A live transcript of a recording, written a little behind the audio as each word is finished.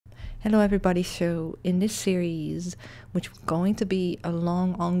Hello everybody, so in this series, which is going to be a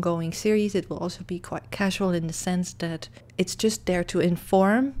long ongoing series, it will also be quite casual in the sense that it's just there to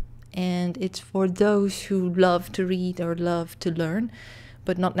inform, and it's for those who love to read or love to learn,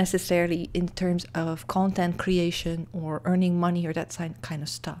 but not necessarily in terms of content creation or earning money or that kind of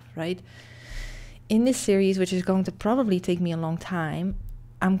stuff, right? In this series, which is going to probably take me a long time,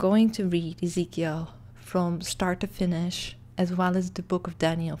 I'm going to read Ezekiel from start to finish, as well as the book of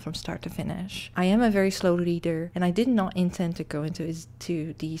Daniel from start to finish. I am a very slow reader, and I did not intend to go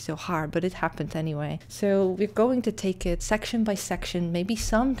into these so hard, but it happened anyway. So we're going to take it section by section, maybe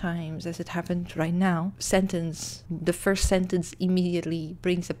sometimes, as it happened right now, the first sentence immediately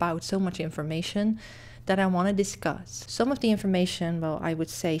brings about so much information that I want to discuss. Some of the information, well, I would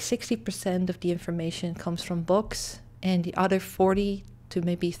say 60% of the information comes from books, and the other 40 to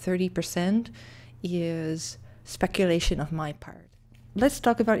maybe 30% is speculation of my part. Let's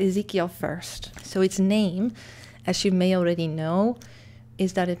talk about Ezekiel first. So its name, as you may already know,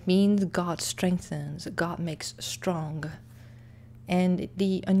 is that it means God strengthens, God makes strong. And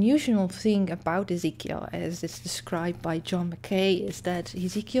the unusual thing about Ezekiel, as it's described by John McKay, is that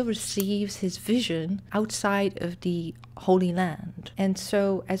Ezekiel receives his vision outside of the Holy Land. And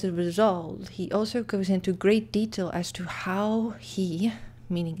so as a result, he also goes into great detail as to how he,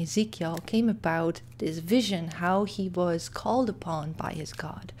 meaning Ezekiel, came about this vision, how he was called upon by his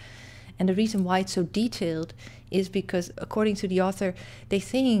God. And the reason why it's so detailed is because, according to the author, they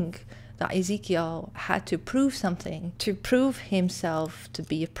think that Ezekiel had to prove something, to prove himself to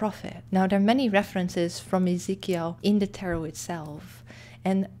be a prophet. Now, there are many references from Ezekiel in the tarot itself.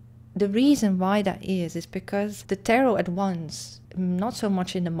 And the reason why that is because the tarot at once, not so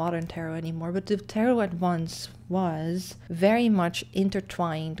much in the modern tarot anymore, but the tarot at once was very much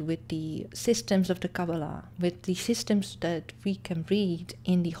intertwined with the systems of the Kabbalah, with the systems that we can read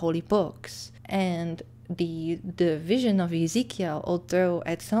in the holy books. And the vision of Ezekiel, although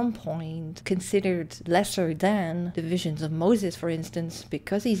at some point considered lesser than the visions of Moses, for instance,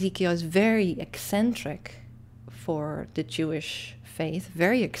 because Ezekiel is very eccentric for the Jewish faith,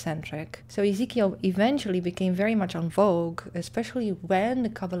 very eccentric. So Ezekiel eventually became very much en vogue, especially when the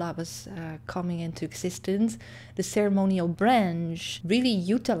Kabbalah was coming into existence. The ceremonial branch really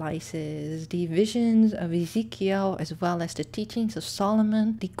utilizes the visions of Ezekiel as well as the teachings of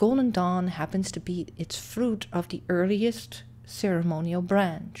Solomon. The Golden Dawn happens to be its fruit of the earliest ceremonial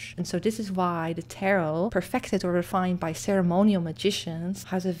branch. And so this is why the tarot, perfected or refined by ceremonial magicians,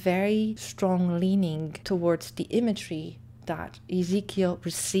 has a very strong leaning towards the imagery that Ezekiel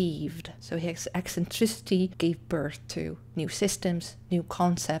received. So his eccentricity gave birth to new systems, new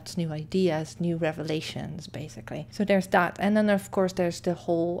concepts, new ideas, new revelations, basically. So there's that. And then, of course, there's the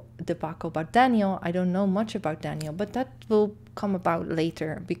whole debacle about Daniel. I don't know much about Daniel, but that will come about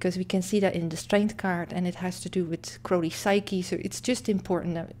later, because we can see that in the strength card, and it has to do with Crowley's psyche. So it's just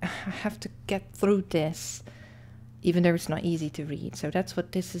important that I have to get through this, even though it's not easy to read. So that's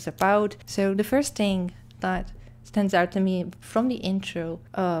what this is about. So the first thing that stands out to me from the intro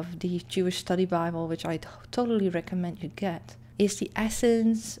of the Jewish Study Bible, which I totally recommend you get, is the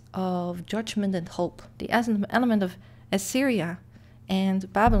essence of judgment and hope. The element of Assyria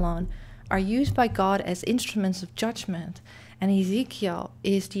and Babylon are used by God as instruments of judgment, and Ezekiel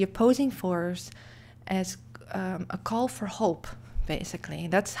is the opposing force as a call for hope, basically.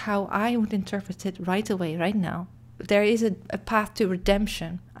 That's how I would interpret it right away, right now. There is a path to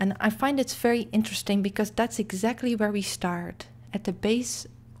redemption. And I find it's very interesting because that's exactly where we start, at the base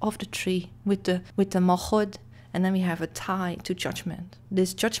of the tree with the Malchut, and then we have a tie to judgment.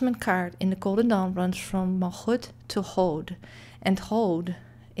 This judgment card in the Golden Dawn runs from Malchut to Hod. And Hod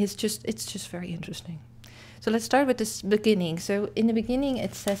is it's just very interesting. So let's start with this beginning. So in the beginning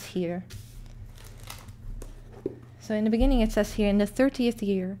it says here, in the 30th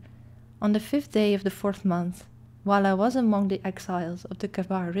year, on the 5th day of the 4th month, while I was among the exiles of the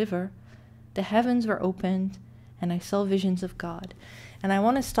Kabar River, the heavens were opened, and I saw visions of God. And I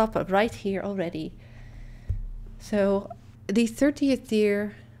want to stop right here already. So the 30th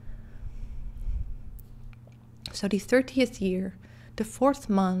year, the 4th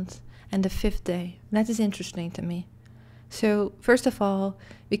month, and the 5th day. That is interesting to me. So first of all,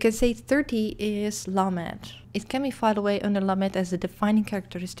 we can say 30 is Lamed. It can be filed away under Lamed as a defining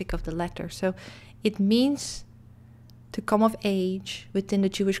characteristic of the letter. So it means to come of age within the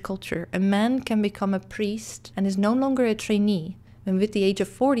Jewish culture. A man can become a priest and is no longer a trainee. And with the age of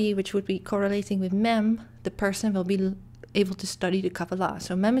 40, which would be correlating with Mem, the person will be able to study the Kabbalah.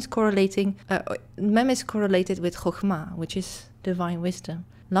 So Mem is correlated with Chokhmah, which is divine wisdom.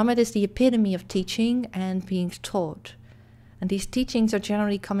 Lamed is the epitome of teaching and being taught. And these teachings are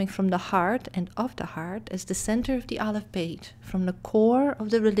generally coming from the heart and of the heart as the center of the Aleph Beit, from the core of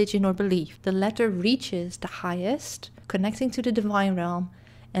the religion or belief. The letter reaches the highest, connecting to the divine realm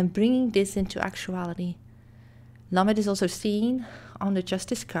and bringing this into actuality. Lamed is also seen on the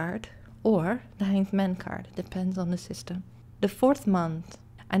Justice card or the Hanged Man card. It depends on the system. The 4th month,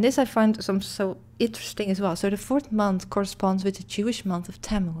 and this I find so interesting as well. So the 4th month corresponds with the Jewish month of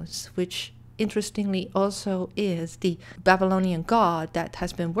Tammuz, which interestingly also is the Babylonian god that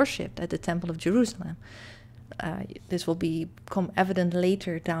has been worshipped at the Temple of Jerusalem. This will become evident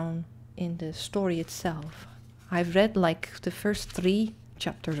later down in the story itself. I've read like the first 3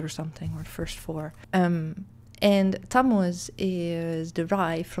 chapters or something, or first 4. And Tammuz is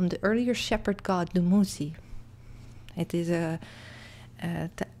derived from the earlier shepherd god Dumuzi. It is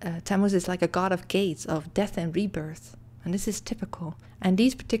Tammuz is like a god of gates, of death and rebirth. And this is typical. And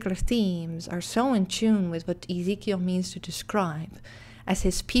these particular themes are so in tune with what Ezekiel means to describe, as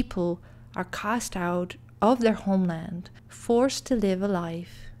his people are cast out of their homeland, forced to live a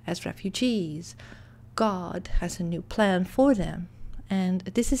life as refugees. God has a new plan for them. And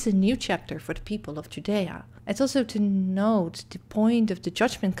this is a new chapter for the people of Judea. It's also to note the point of the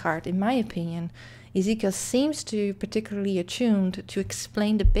judgment card, in my opinion. Ezekiel seems to particularly attuned to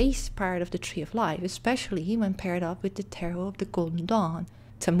explain the base part of the tree of life, especially when paired up with the tarot of the golden dawn.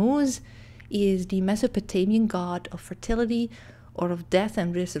 Tammuz is the Mesopotamian god of fertility or of death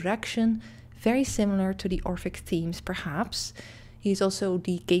and resurrection, very similar to the Orphic themes perhaps. He is also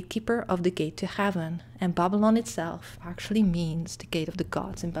the gatekeeper of the gate to heaven, and Babylon itself actually means the gate of the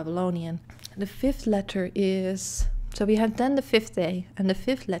gods in Babylonian. The 5th letter is... So we have then the 5th day, and the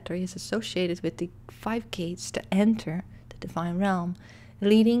 5th letter is associated with the 5 gates to enter the divine realm,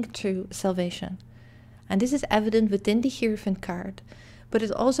 leading to salvation. And this is evident within the Hierophant card, but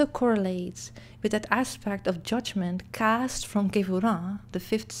it also correlates with that aspect of judgment cast from Gevurah, the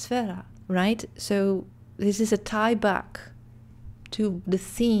 5th Sfera, right? So this is a tie back to the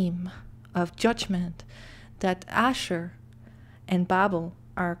theme of judgment that Asher and Babel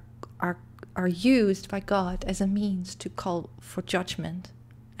are used by God as a means to call for judgment.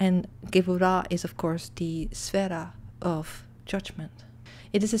 And Gevurah is, of course, the Sfera of judgment.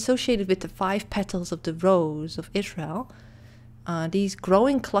 It is associated with the 5 petals of the rose of Israel. These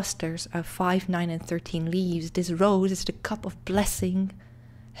growing clusters of 5, 9, and 13 leaves. This rose is the cup of blessing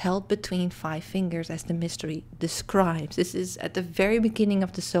held between 5 fingers, as the mystery describes. This is at the very beginning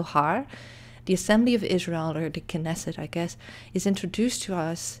of the Zohar. The assembly of Israel, or the Knesset, I guess, is introduced to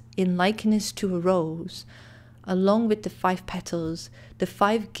us in likeness to a rose, along with the 5 petals, the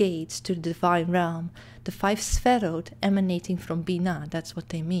 5 gates to the divine realm, the 5 sferot emanating from Binah. That's what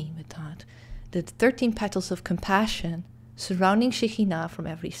they mean with that. The 13 petals of compassion surrounding Shekhinah from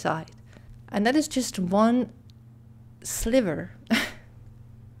every side. And that is just one sliver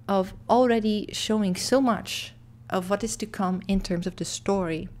of already showing so much of what is to come in terms of the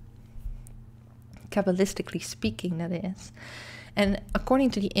story. Kabbalistically speaking, that is. And according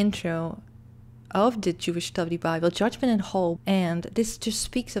to the intro of the Jewish Study Bible, judgment and hope, and this just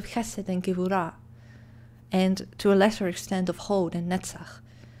speaks of Chesed and Gevurah, and to a lesser extent of Hod and Netzach.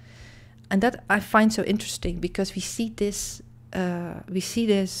 And that I find so interesting, because we see this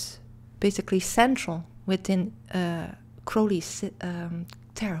basically central within Crowley's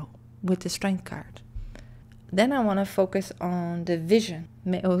tarot with the Strength card. Then I want to focus on the vision,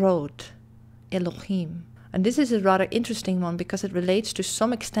 Me'orot, Elohim. And this is a rather interesting one because it relates to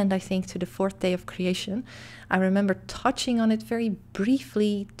some extent, I think, to the 4th day of creation. I remember touching on it very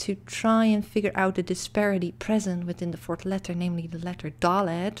briefly to try and figure out the disparity present within the 4th letter, namely the letter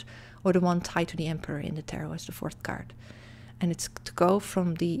Dalet, or the one tied to the emperor in the tarot as the 4th card. And it's to go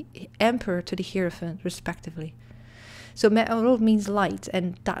from the emperor to the Hierophant, respectively. So Me'orot means light,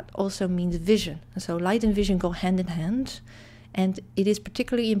 and that also means vision. And so light and vision go hand in hand. And it is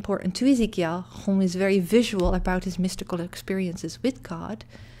particularly important to Ezekiel, whom is very visual about his mystical experiences with God.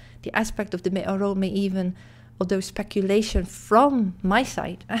 The aspect of the Me'orot may even, although speculation from my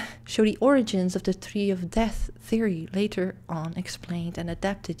side, show the origins of the tree of death theory, later on explained and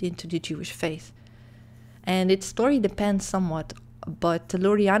adapted into the Jewish faith. And its story depends somewhat, but the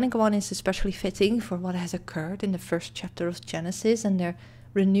Lurianic one is especially fitting for what has occurred in the 1st chapter of Genesis and their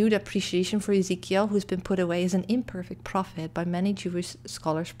renewed appreciation for Ezekiel, who's been put away as an imperfect prophet by many Jewish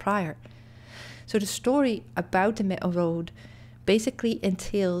scholars prior. So the story about the Me'orot basically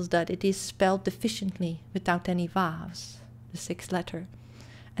entails that it is spelled deficiently without any vavs, the 6th letter.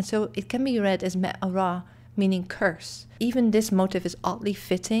 And so it can be read as Me'orah, meaning curse. Even this motive is oddly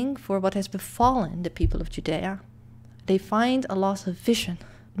fitting for what has befallen the people of Judea. They find a loss of vision,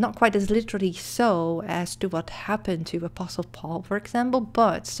 Not quite as literally so as to what happened to Apostle Paul, for example,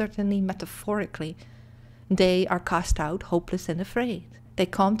 but certainly metaphorically. They are cast out, hopeless and afraid. They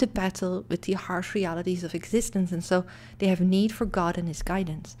come to battle with the harsh realities of existence, and so they have need for God and his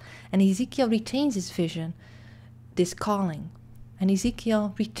guidance. And Ezekiel retains his vision, this calling. And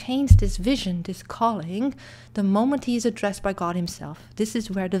Ezekiel retains this vision, this calling, the moment he is addressed by God himself. This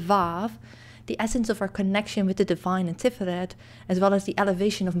is where the Vav, the essence of our connection with the divine in Tiferet, as well as the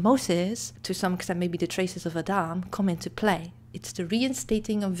elevation of Moses, to some extent maybe the traces of Adam, come into play. It's the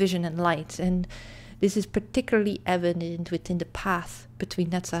reinstating of vision and light, and this is particularly evident within the path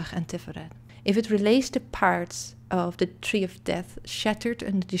between Netzach and Tiferet. If it relates to parts of the tree of death shattered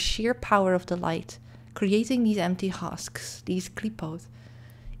under the sheer power of the light, creating these empty husks, these klipot,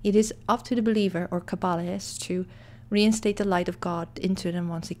 it is up to the believer or Kabbalist to reinstate the light of God into them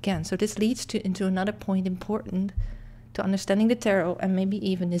once again. So this leads into another point important to understanding the tarot and maybe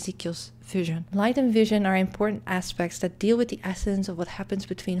even Ezekiel's vision. Light and vision are important aspects that deal with the essence of what happens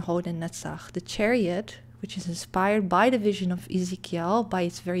between Hod and Netzach. The chariot, which is inspired by the vision of Ezekiel by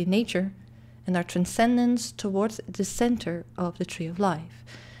its very nature, and our transcendence towards the center of the tree of life.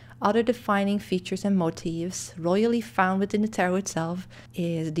 Other defining features and motifs royally found within the tarot itself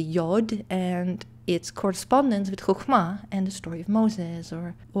is the Yod and its correspondence with Chokhmah and the story of Moses,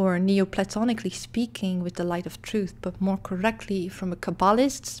 or Neoplatonically speaking, with the light of truth, but more correctly from a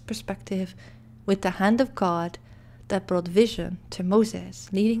Kabbalist's perspective, with the hand of God that brought vision to Moses,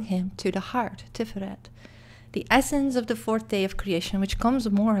 leading him to the heart, Tiferet. The essence of the fourth day of creation, which comes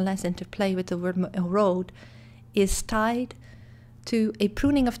more or less into play with the word Me'orod, is tied to a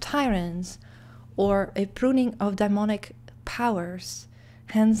pruning of tyrants or a pruning of demonic powers.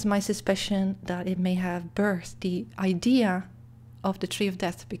 Hence my suspicion that it may have birthed the idea of the tree of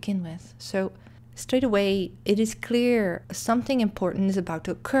death to begin with. So straight away it is clear something important is about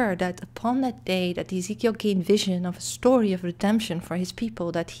to occur, that upon that day that Ezekiel gained vision of a story of redemption for his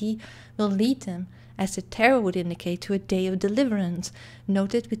people, that he will lead them, as the tarot would indicate, to a day of deliverance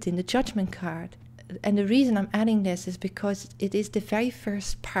noted within the judgment card. And the reason I'm adding this is because it is the very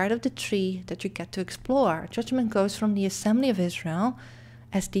first part of the tree that you get to explore. Judgment goes from the assembly of Israel,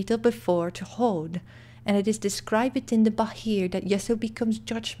 as detailed before, to Hod. And it is described within the Bahir that Yesod becomes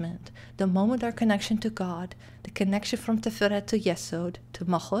judgment, the moment our connection to God, the connection from Tiferet to Yesod, to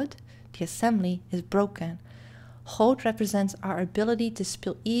Mahod, the assembly, is broken. Hod represents our ability to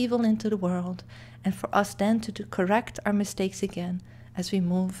spill evil into the world, and for us then to correct our mistakes again as we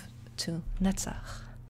move to Netzach.